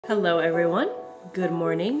Hello everyone, good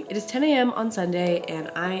morning. It is 10 a.m. on Sunday and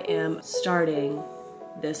I am starting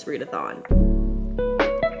this readathon.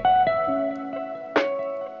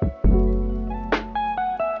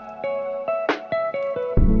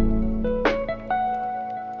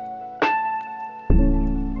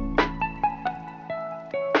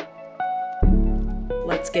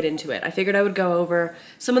 Let's get into it. I figured I would go over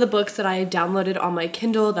some of the books that I downloaded on my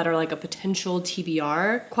Kindle that are like a potential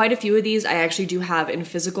TBR. Quite a few of these I actually do have in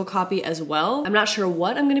physical copy as well. I'm not sure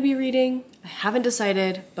what I'm gonna be reading. I haven't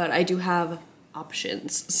decided, but I do have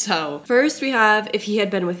options. So first we have If He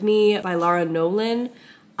Had Been With Me by Laura Nolan.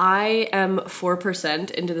 I am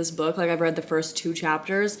 4% into this book. Like, I've read the first 2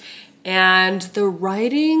 chapters and the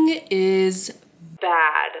writing is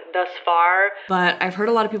bad thus far, but I've heard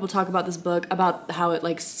a lot of people talk about this book, about how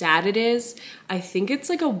sad it is. I think it's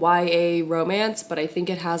like a YA romance, but I think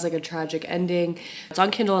it has like a tragic ending. It's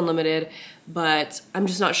on Kindle Unlimited, but I'm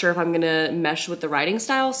just not sure if I'm gonna mesh with the writing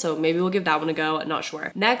style, so maybe we'll give that one a go, not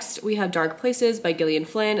sure. Next, we have Dark Places by Gillian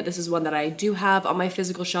Flynn. This is one that I do have on my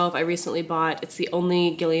physical shelf. I recently bought. It's the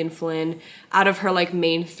only Gillian Flynn out of her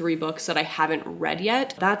main 3 books that I haven't read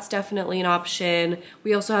yet. That's definitely an option.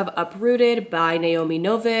 We also have Uprooted by Naomi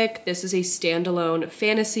Novik. This is a standalone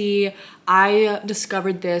fantasy. I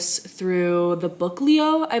discovered this through the Book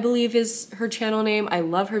Leo, I believe is her channel name. I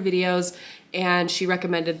love her videos and she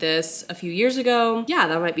recommended this a few years ago. Yeah,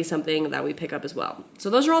 that might be something that we pick up as well. So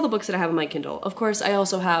those are all the books that I have on my Kindle. Of course, I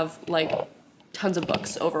also have tons of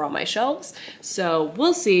books over on my shelves, so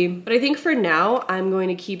we'll see. But I think for now, I'm going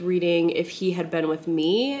to keep reading If He Had Been With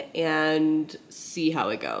Me and see how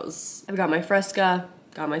it goes. I've got my Fresca,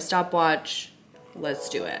 got my stopwatch. Let's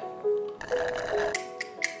do it.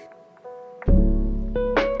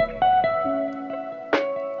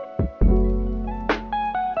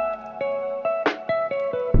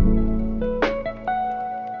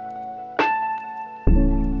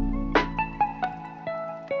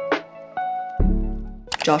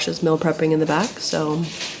 Josh is meal prepping in the back, so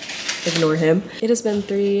ignore him. It has been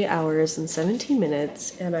 3 hours and 17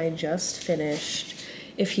 minutes and I just finished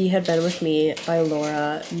If He Had Been With Me by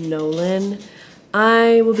Laura Nolan.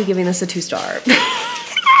 I will be giving this a 2-star.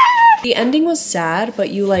 The ending was sad,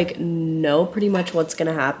 but you know pretty much what's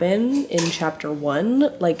gonna happen in chapter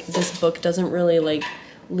 1. This book doesn't really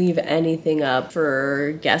leave anything up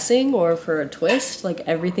for guessing or for a twist.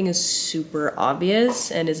 Everything is super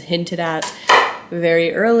obvious and is hinted at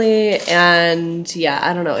very early, and yeah,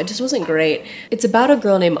 I don't know, it just wasn't great. It's about a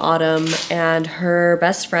girl named Autumn and her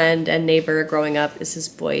best friend and neighbor growing up is his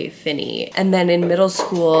boy Finney. And then in middle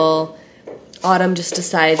school, Autumn just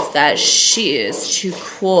decides that she is too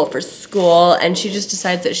cool for school and she just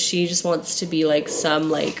decides that she just wants to be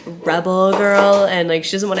some rebel girl, and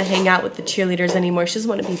she doesn't want to hang out with the cheerleaders anymore. She doesn't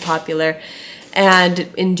want to be popular, and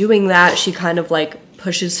in doing that she kind of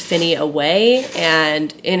pushes Finney away,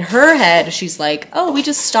 and in her head she's like, oh, we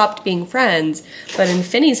just stopped being friends. But in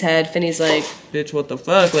Finney's head, Finney's like, bitch, what the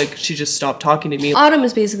fuck, she just stopped talking to me. Autumn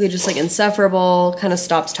is basically just insufferable, kind of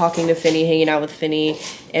stops talking to Finney, hanging out with Finney,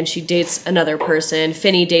 and she dates another person.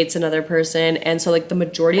 Finney dates another person, and so the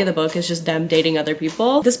majority of the book is just them dating other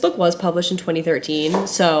people. This book was published in 2013,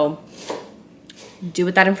 so do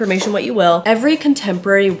with that information what you will. Every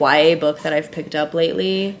contemporary YA book that I've picked up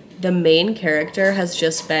lately, the main character has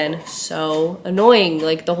just been so annoying.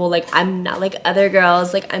 The whole I'm not like other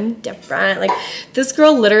girls, I'm different. This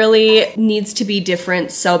girl literally needs to be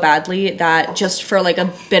different so badly that just for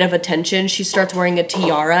a bit of attention, she starts wearing a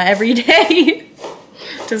tiara every day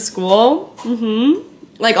to school.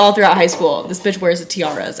 All throughout high school, this bitch wears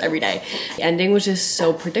tiaras every day. The ending was just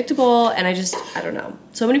so predictable, and I don't know.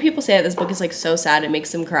 So many people say that this book is so sad it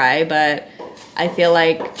makes them cry, but I feel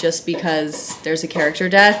just because there's a character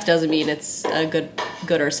death doesn't mean it's a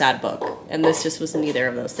good or sad book. And this just was neither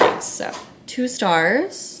of those things, so. 2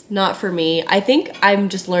 stars, not for me. I think I'm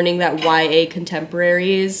just learning that YA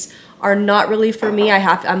contemporaries are not really for me.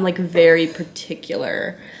 I'm very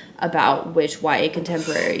particular about which YA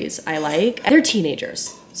contemporaries I like. They're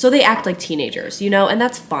teenagers, so they act like teenagers, and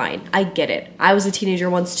that's fine. I get it. I was a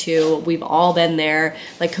teenager once too. We've all been there,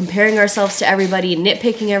 comparing ourselves to everybody,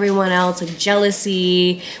 nitpicking everyone else,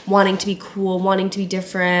 jealousy, wanting to be cool, wanting to be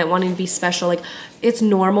different, wanting to be special. It's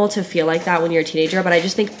normal to feel like that when you're a teenager, but I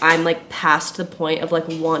just think I'm past the point of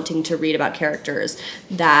wanting to read about characters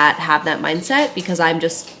that have that mindset, because I'm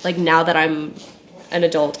just now that I'm an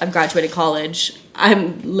adult, I've graduated college,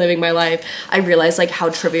 I'm living my life, I realize how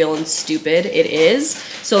trivial and stupid it is.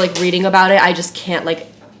 So reading about it, I just can't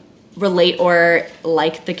relate or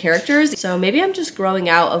like the characters. So maybe I'm just growing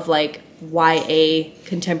out of YA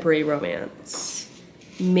contemporary romance.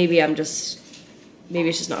 Maybe I'm just maybe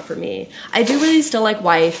it's just not for me. I do really still like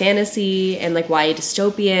YA fantasy and like YA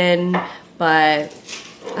dystopian, but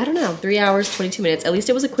I don't know, 3 hours, 22 minutes. At least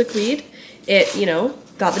it was a quick read. It, you know,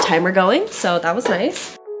 got the timer going, so that was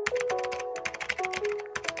nice.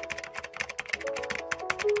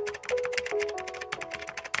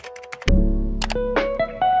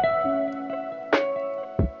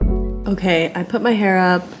 Okay, I put my hair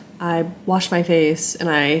up, I washed my face, and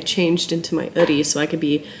I changed into my hoodie so I could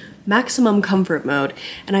be maximum comfort mode.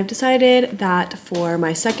 And I've decided that for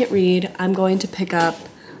my second read, I'm going to pick up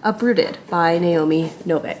Uprooted by Naomi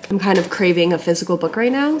Novik. I'm kind of craving a physical book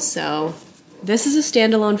right now, so this is a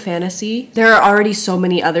standalone fantasy. There are already so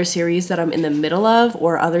many other series that I'm in the middle of,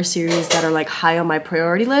 or other series that are like high on my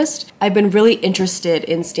priority list. I've been really interested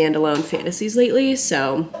in standalone fantasies lately,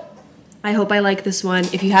 so I hope I like this one.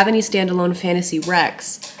 If you have any standalone fantasy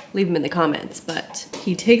recs, leave them in the comments. But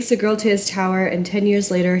he takes a girl to his tower, and 10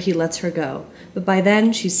 years later he lets her go. But by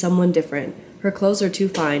then she's someone different. Her clothes are too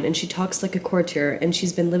fine, and she talks like a courtier, and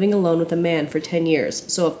she's been living alone with a man for 10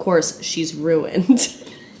 years, so of course she's ruined.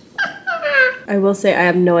 I will say I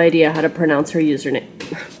have no idea how to pronounce her username.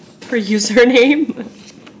 Her username?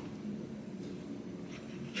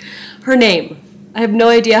 Her name. I have no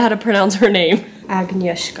idea how to pronounce her name.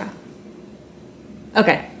 Agnieszka.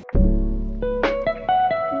 Okay.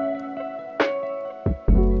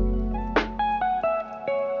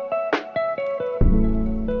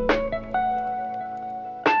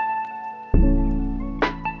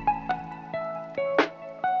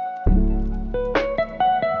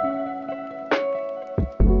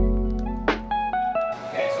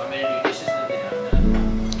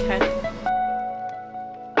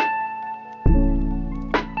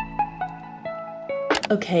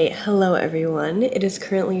 Okay, hello everyone. It is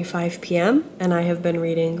currently 5 p.m. and I have been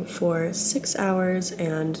reading for 6 hours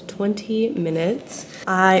and 20 minutes.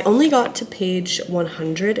 I only got to page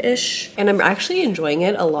 100-ish and I'm actually enjoying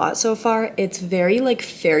it a lot so far. It's very like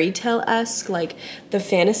fairy tale-esque. Like the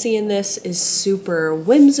fantasy in this is super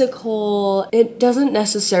whimsical. It doesn't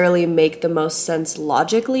necessarily make the most sense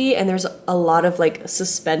logically, and there's a lot of like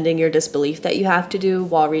suspending your disbelief that you have to do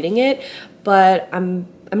while reading it, but I'm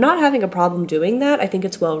not having a problem doing that. I think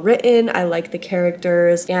it's well written, I like the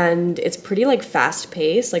characters, and it's pretty like fast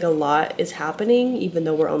paced, like a lot is happening even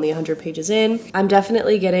though we're only 100 pages in. I'm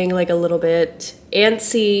definitely getting like a little bit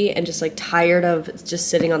antsy and just like tired of just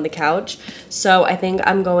sitting on the couch. So I think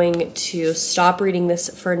I'm going to stop reading this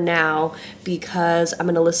for now because I'm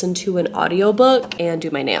gonna listen to an audiobook and do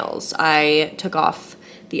my nails. I took off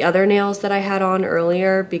the other nails that I had on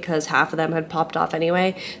earlier because half of them had popped off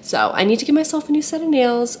anyway. So I need to give myself a new set of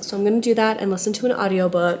nails. So I'm gonna do that and listen to an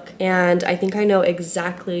audiobook. And I think I know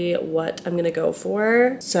exactly what I'm gonna go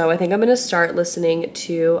for. So I think I'm gonna start listening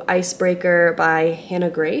to Icebreaker by Hannah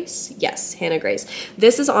Grace. Yes, Hannah Grace.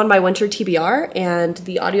 This is on my winter TBR and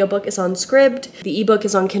the audiobook is on Scribd. The ebook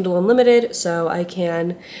is on Kindle Unlimited, so I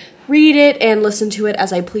can read it and listen to it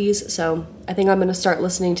as I please. So I think I'm gonna start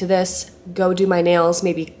listening to this, go do my nails,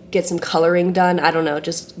 maybe get some coloring done. I don't know,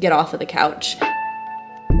 just get off of the couch.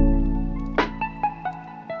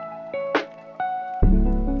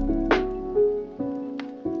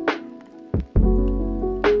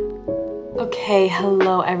 Okay,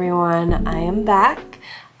 hello everyone, I am back.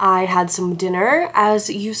 I had some dinner. As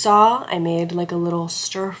you saw, I made like a little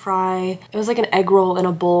stir fry. It was like an egg roll in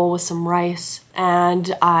a bowl with some rice,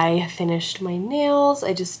 and I finished my nails.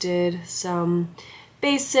 I just did some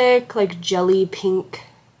basic like jelly pink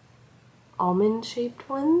almond shaped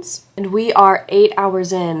ones. And we are 8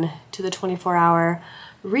 hours in to the 24-hour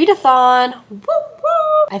readathon. Woo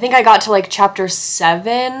woo! I think I got to like chapter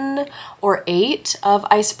 7 or 8 of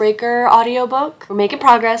Icebreaker audiobook. We're making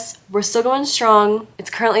progress. We're still going strong. It's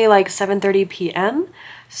currently like 7:30 p.m.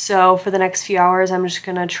 So for the next few hours, I'm just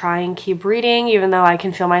gonna try and keep reading, even though I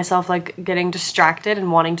can feel myself like getting distracted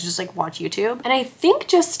and wanting to just like watch YouTube. And I think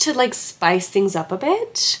just to like spice things up a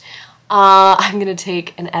bit, I'm gonna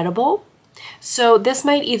take an edible. So this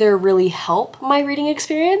might either really help my reading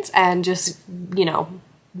experience and just, you know,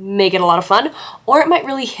 make it a lot of fun, or it might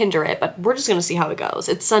really hinder it, but we're just gonna see how it goes.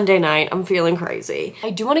 It's Sunday night, I'm feeling crazy. I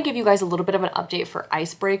do want to give you guys a little bit of an update for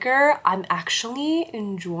Icebreaker. I'm actually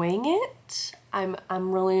enjoying it. I'm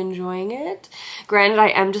really enjoying it. Granted, I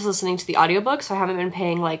am just listening to the audiobook, so I haven't been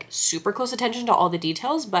paying like super close attention to all the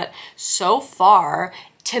details, but so far,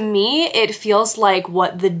 to me, it feels like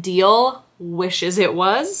what the deal wishes it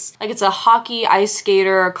was. Like it's a hockey, ice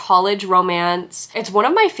skater, college romance. It's one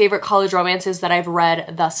of my favorite college romances that I've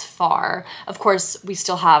read thus far. Of course, we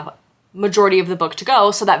still have majority of the book to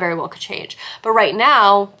go, so that very well could change. But right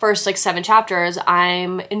now, first like 7 chapters,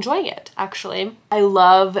 I'm enjoying it, actually. I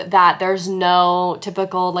love that there's no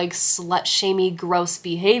typical like slut-shamey gross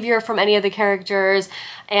behavior from any of the characters.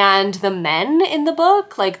 And the men in the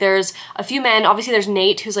book, like there's a few men, obviously there's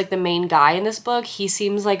Nate, who's like the main guy in this book. He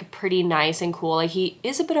seems like pretty nice and cool. Like he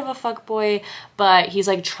is a bit of a fuckboy, but he's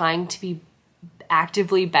like trying to be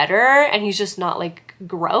actively better, and he's just not like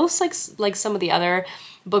gross like some of the other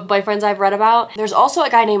book boyfriends I've read about. There's also a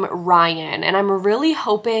guy named Ryan, and I'm really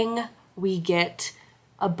hoping we get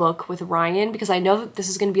a book with Ryan, because I know that this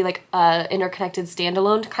is going to be like a interconnected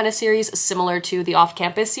standalone kind of series similar to the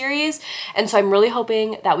Off-Campus series, and so I'm really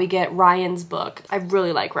hoping that we get Ryan's book. I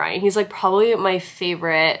really like Ryan. He's like probably my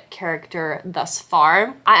favorite character thus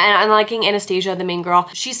far. I'm liking Anastasia, the main girl.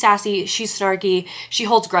 She's sassy, she's snarky, she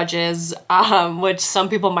holds grudges, which some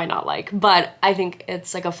people might not like, but I think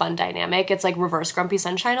it's like a fun dynamic. It's like reverse Grumpy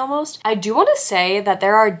Sunshine almost. I do want to say that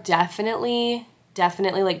there are definitely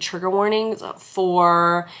like trigger warnings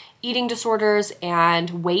for eating disorders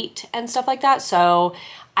and weight and stuff like that. So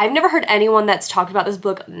I've never heard anyone that's talked about this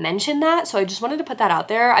book mention that, so I just wanted to put that out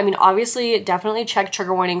there. I mean, obviously, definitely check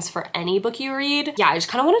trigger warnings for any book you read. Yeah, I just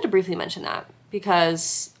kind of wanted to briefly mention that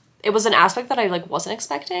because it was an aspect that I like wasn't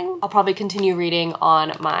expecting. I'll probably continue reading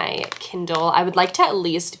on my Kindle. I would like to at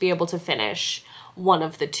least be able to finish one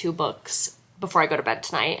of the 2 books before I go to bed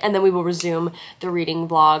tonight, and then we will resume the reading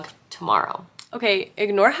vlog tomorrow. Okay,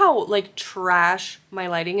 ignore how like trash my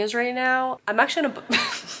lighting is right now. I'm actually on a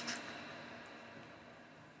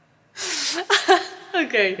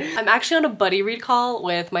okay. I'm actually on a buddy read call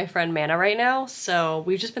with my friend Mana right now. So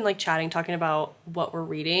we've just been like chatting, talking about what we're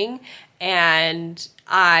reading. And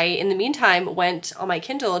I, in the meantime, went on my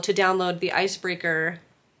Kindle to download the Icebreaker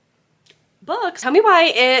book. Tell me why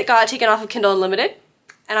it got taken off of Kindle Unlimited,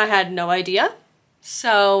 and I had no idea.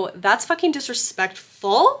 So that's fucking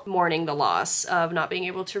disrespectful. Mourning the loss of not being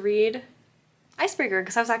able to read Icebreaker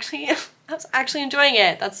because I was actually enjoying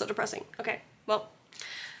it. That's so depressing. Okay, well,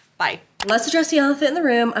 bye. Let's address the elephant in the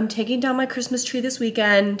room. I'm taking down my Christmas tree this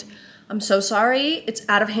weekend. I'm so sorry. It's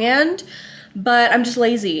out of hand, but I'm just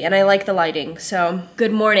lazy and I like the lighting. So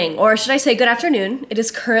good morning, or should I say good afternoon. It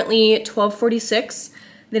is currently 12:46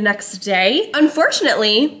 the next day.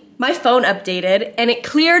 Unfortunately, my phone updated and it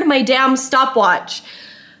cleared my damn stopwatch.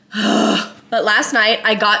 But last night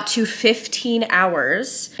I got to 15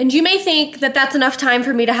 hours. And you may think that that's enough time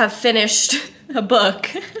for me to have finished a book.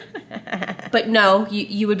 But no,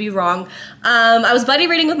 you would be wrong. I was buddy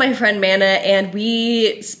reading with my friend Mana, and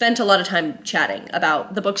we spent a lot of time chatting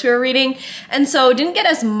about the books we were reading. And so didn't get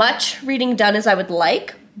as much reading done as I would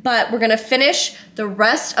like, but we're gonna finish the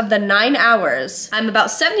rest of the 9 hours. I'm about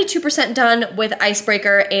 72% done with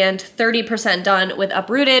Icebreaker and 30% done with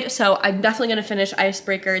Uprooted, so I'm definitely gonna finish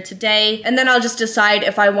Icebreaker today, and then I'll just decide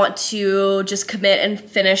if I want to just commit and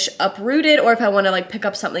finish Uprooted or if I wanna like pick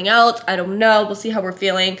up something else. I don't know, we'll see how we're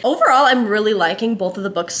feeling. Overall, I'm really liking both of the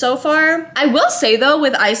books so far. I will say though,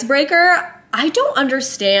 with Icebreaker, I don't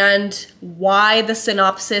understand why the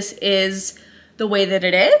synopsis is the way that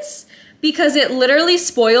it is, because it literally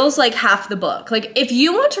spoils like half the book. Like if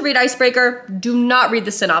you want to read Icebreaker, do not read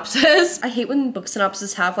the synopsis. I hate when book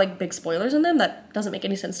synopses have like big spoilers in them. That doesn't make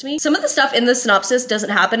any sense to me. Some of the stuff in the synopsis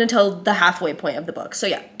doesn't happen until the halfway point of the book. So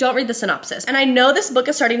yeah, don't read the synopsis. And I know this book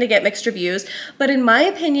is starting to get mixed reviews, but in my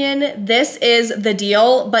opinion, this is The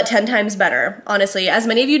Deal, but 10 times better, honestly. As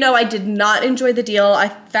many of you know, I did not enjoy The Deal. I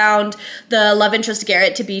found the love interest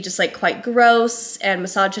Garrett to be just like quite gross and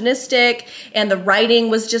misogynistic, and the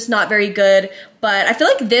writing was just not very good, but I feel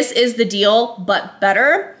like this is The Deal, but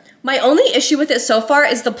better. My only issue with it so far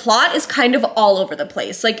is the plot is kind of all over the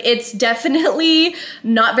place. Like it's definitely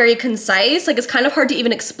not very concise. Like it's kind of hard to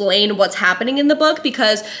even explain what's happening in the book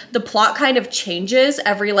because the plot kind of changes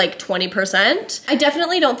every like 20%. I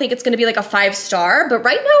definitely don't think it's gonna be like a 5-star, but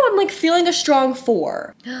right now I'm like feeling a strong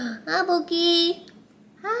 4. Hi, Bookie.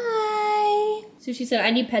 Hi. Sushi said,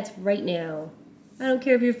 I need pets right now. I don't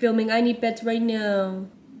care if you're filming, I need pets right now.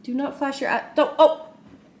 Do not flash your ass. Don't. Oh!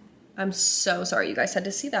 I'm so sorry you guys had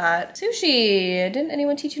to see that. Sushi, didn't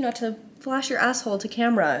anyone teach you not to flash your asshole to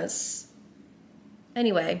cameras?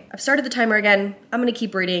 Anyway, I've started the timer again. I'm gonna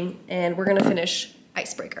keep reading and we're gonna finish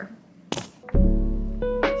Icebreaker.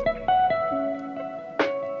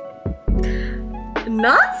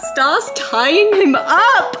 Not Stas tying him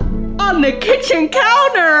up on the kitchen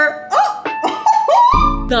counter.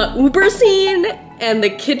 Oh! The Uber scene and the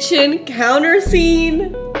kitchen counter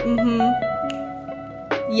scene.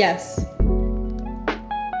 Yes.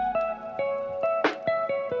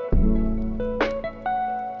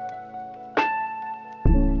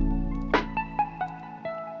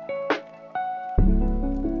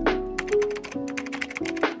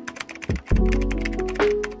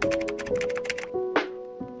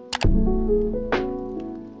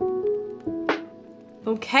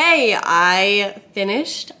 Okay, I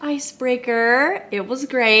finished Icebreaker. It was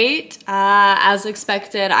great. As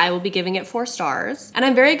expected, I will be giving it 4 stars. And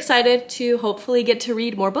I'm very excited to hopefully get to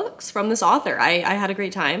read more books from this author. I had a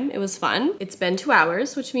great time. It was fun. It's been 2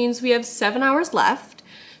 hours, which means we have 7 hours left.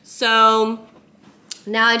 So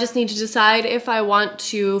now I just need to decide if I want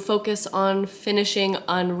to focus on finishing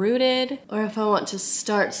Unrooted or if I want to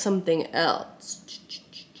start something else.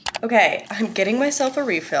 Okay, I'm getting myself a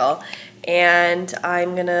refill and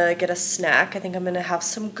I'm gonna get a snack. I think I'm gonna have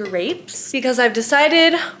some grapes because I've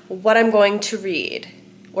decided what I'm going to read.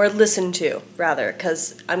 Or listen to, rather,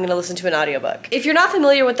 because I'm gonna listen to an audiobook. If you're not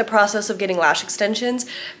familiar with the process of getting lash extensions,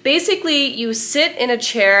 basically you sit in a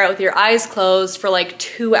chair with your eyes closed for like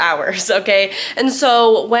 2 hours, okay? And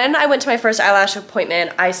so when I went to my first eyelash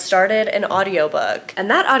appointment, I started an audiobook. And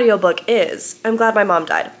that audiobook is I'm Glad My Mom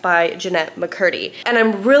Died by Jeanette McCurdy. And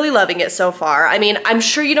I'm really loving it so far. I mean, I'm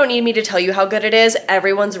sure you don't need me to tell you how good it is.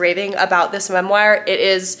 Everyone's raving about this memoir. It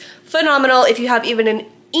is phenomenal. If you have even an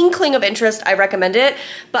inkling of interest, I recommend it.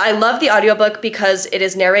 But I love the audiobook because it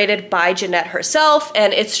is narrated by Jeanette herself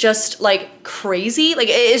and it's just like crazy. Like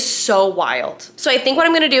it is so wild. So I think what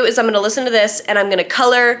I'm gonna do is I'm gonna listen to this and I'm gonna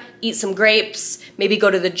color, eat some grapes, maybe go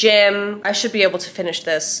to the gym. I should be able to finish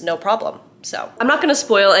this no problem. So I'm not gonna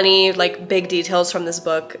spoil any like big details from this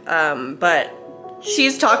book, but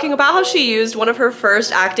she's talking about how she used one of her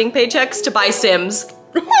first acting paychecks to buy Sims.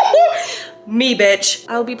 Me, bitch.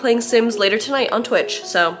 I'll be playing Sims later tonight on Twitch,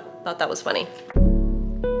 so thought that was funny.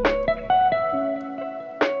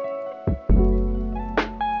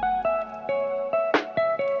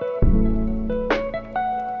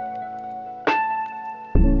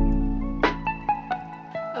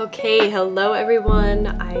 Okay, hello everyone.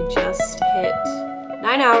 I just hit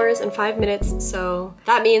 9 hours and 5 minutes, so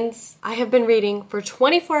that means I have been reading for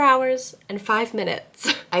 24 hours and 5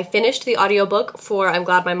 minutes. I finished the audiobook for I'm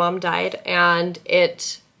Glad My Mom Died, and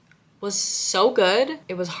it was so good.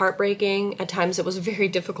 It was heartbreaking. At times it was very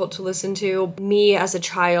difficult to listen to. Me as a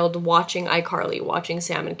child watching iCarly, watching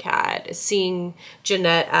Sam and Cat, seeing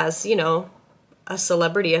Jeanette as, you know, a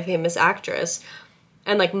celebrity, a famous actress,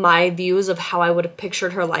 and like my views of how I would have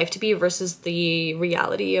pictured her life to be versus the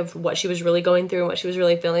reality of what she was really going through and what she was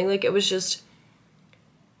really feeling. Like it was just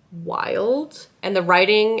wild. And the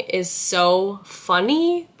writing is so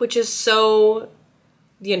funny, which is so,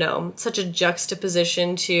 you know, such a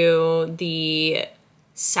juxtaposition to the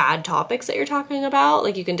sad topics that you're talking about.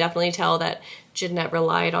 Like you can definitely tell that Jeanette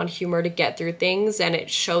relied on humor to get through things, and it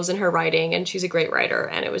shows in her writing, and she's a great writer,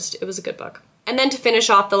 and it was a good book. And then to finish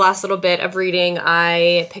off the last little bit of reading,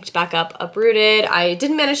 I picked back up Uprooted. I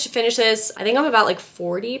didn't manage to finish this. I think I'm about like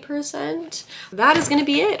 40%. That is gonna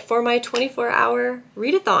be it for my 24-hour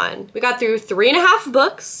readathon. We got through 3.5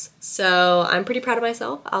 books, so I'm pretty proud of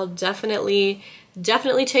myself. I'll definitely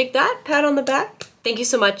take that pat on the back. Thank you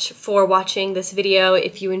so much for watching this video.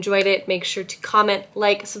 If you enjoyed it, make sure to comment,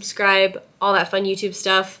 like, subscribe, all that fun YouTube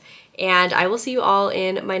stuff. And I will see you all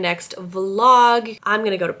in my next vlog. I'm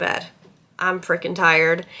gonna go to bed. I'm freaking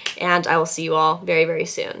tired, and I will see you all very, very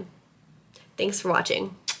soon. Thanks for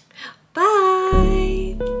watching. Bye!